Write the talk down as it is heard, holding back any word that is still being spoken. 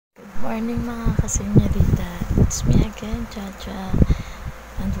morning mga kasenyorita, it's me again, Jaja,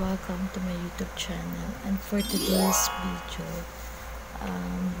 and welcome to my YouTube channel. And for today's video,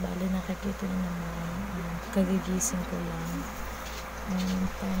 bali nakikita nyo naman, kagigising ko lang, and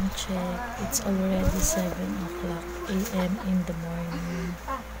time check, it's already 7 o'clock a.m. in the morning.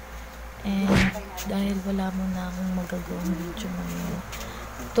 And dahil wala mo na akong magagawang video ngayon,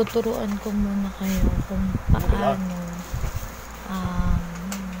 tuturuan ko muna kayo kung paano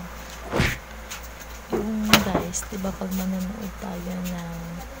guys, diba pag manonood tayo ng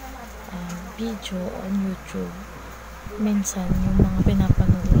video on YouTube, minsan yung mga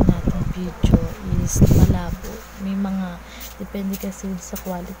pinapanood natin video is malabo. May mga, depende kasi sa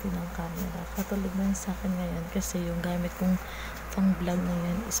quality ng camera. Katulad ng sa akin ngayon, kasi yung gamit kong pang vlog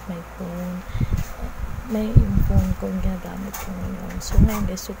ngayon is my phone. May yung phone ko yung ginagamit ko ngayon. So ngayon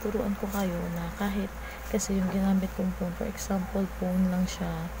guys, tuturuan ko kayo na kahit, kasi yung ginamit kong phone, for example, phone lang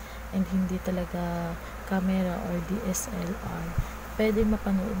siya, and hindi talaga camera or DSLR, pwede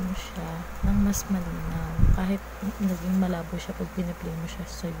mapanood mo siya ng mas malinaw kahit naging malabo siya pag piniplay mo siya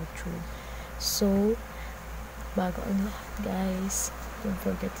sa YouTube. So, bago ang lahat guys, don't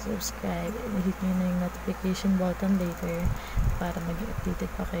forget to subscribe and hit nyo na yung notification button later para maging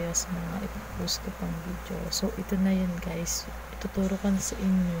updated pa kayo sa mga ipopost ko pang video. So, ito na yun guys, ituturo ko na sa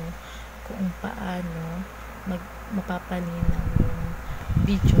inyo kung paano mapapalinaw yung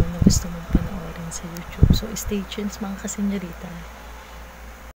video na gusto mong panoorin sa YouTube. So, stay tuned mga kasenyorita.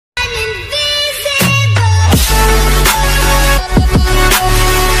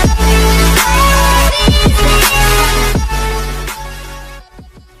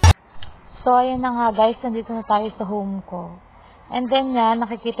 So, ayan na nga guys, nandito na tayo sa home ko. And then yan,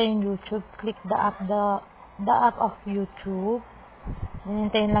 nakikita yung YouTube. Click the app of YouTube.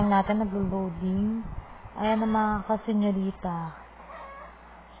 Hintayin lang natin, nag-loading. Ayan na mga kasenyorita.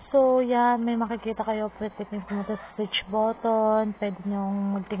 So, yan, may makikita kayo, pwede nyo pumunta sa search button, pwede nyo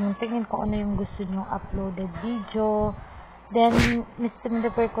magtingin-tingin kung ano yung gusto nyo uploaded video. Then,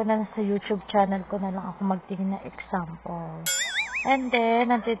 prepare ko na sa YouTube channel ko na lang ako magtingin na example. And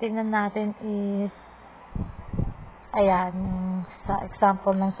then, ang titingnan natin is, ayan, sa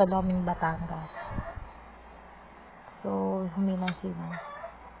example ng Saloming Batangas. So, huminang sino.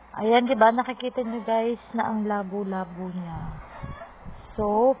 Ayan, diba, nakikita nyo guys na ang labo-labo niya.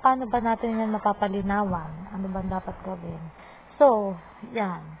 So, paano ba natin yan mapapalinawan? Ano ba dapat gawin? So,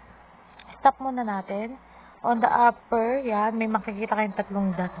 yan. Stop muna natin. On the upper, yan, may makikita kayong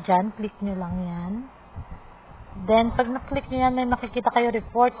tatlong dot dyan. Click nyo lang yan. Then, pag na-click nyo yan, may makikita kayo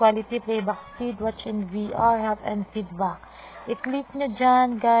report, quality, playback speed, watch in VR, help and feedback. I-click nyo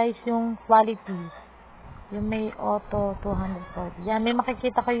dyan, guys, yung quality. Yung may auto 240. Yan, may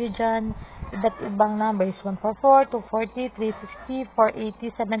makikita kayo dyan iba't ibang numbers. 144, 240, 360,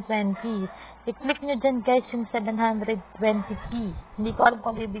 480, 720. I-click nyo dyan guys yung 720p. Hindi ko alam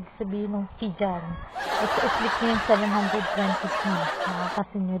kung ibig sabihin ng p dyan. I-click nyo yung 720p. Mga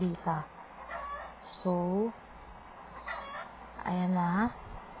kasenyorita. So, ayan na.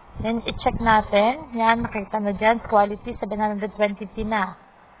 Then, i-check natin. Yan, makita na dyan. Quality 720p na.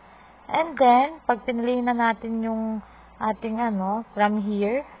 And then, pag pinili na natin yung ating from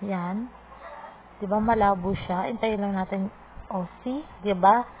here, yan. Diba, malabo siya. Intayin lang natin OC,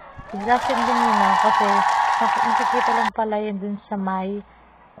 diba? Exactly din yun na, kasi nakikita lang pala yun dun sa may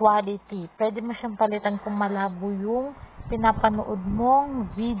quality. Pwede mo siyang palitan kung malabo yung pinapanood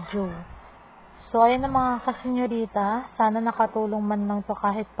mong video. So, ayun na mga kasenyorita. Sana nakatulong man lang to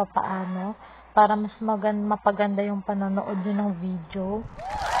kahit papaano para mas mapaganda yung panonood nyo ng video.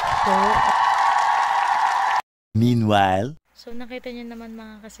 So, meanwhile, so nakita niyo naman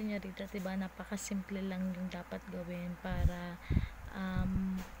mga kasenyorita, diba, napakasimple lang yung dapat gawin para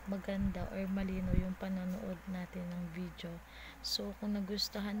maganda or malino yung panonood natin ng video. So, kung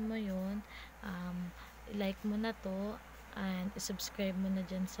nagustuhan mo yun, like mo na to and subscribe mo na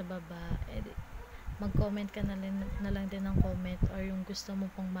dyan sa baba. Mag-comment ka na lang din ng comment or yung gusto mo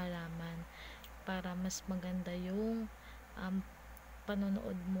pong malaman para mas maganda yung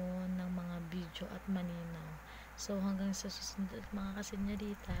panonood mo ng mga video at malinaw. So, hanggang sa susunod mga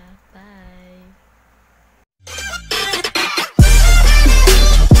kasenyorita. Bye!